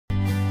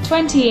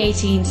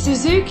2018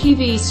 Suzuki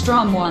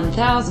V-Strom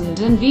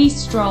 1000 and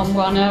V-Strom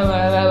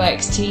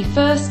 1000XT.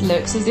 First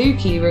look.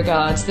 Suzuki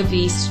regards the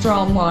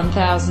V-Strom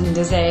 1000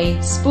 as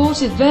a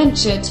sport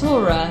adventure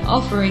tourer,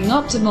 offering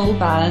optimal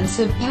balance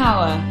of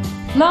power,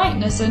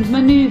 lightness and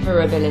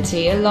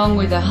maneuverability along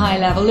with a high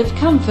level of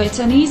comfort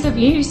and ease of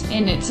use.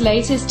 In its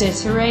latest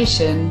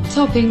iteration,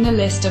 topping the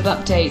list of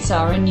updates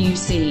are a new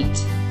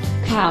seat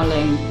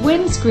cowling,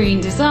 windscreen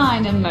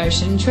design and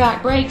motion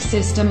track brake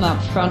system.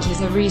 Up front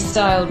is a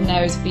restyled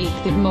nose beak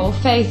that more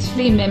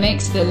faithfully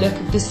mimics the look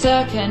of the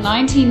circa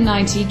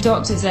 1990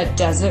 Dr. Z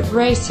Desert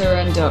Racer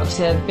and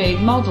Dr. Big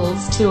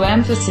models, to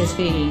emphasize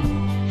the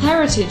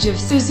heritage of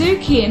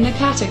Suzuki in the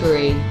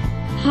category.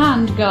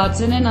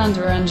 Handguards and an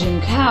under-engine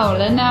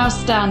cowl are now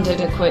standard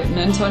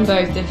equipment on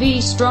both the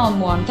V-Strom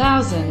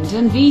 1000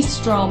 and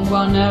V-Strom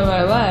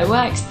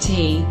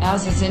 1000XT,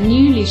 as is a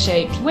newly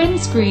shaped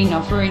windscreen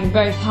offering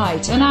both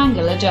height and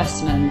angle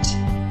adjustment.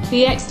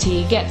 The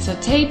XT gets a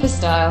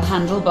taper-style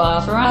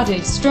handlebar for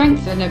added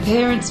strength and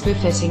appearance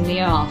befitting the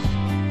off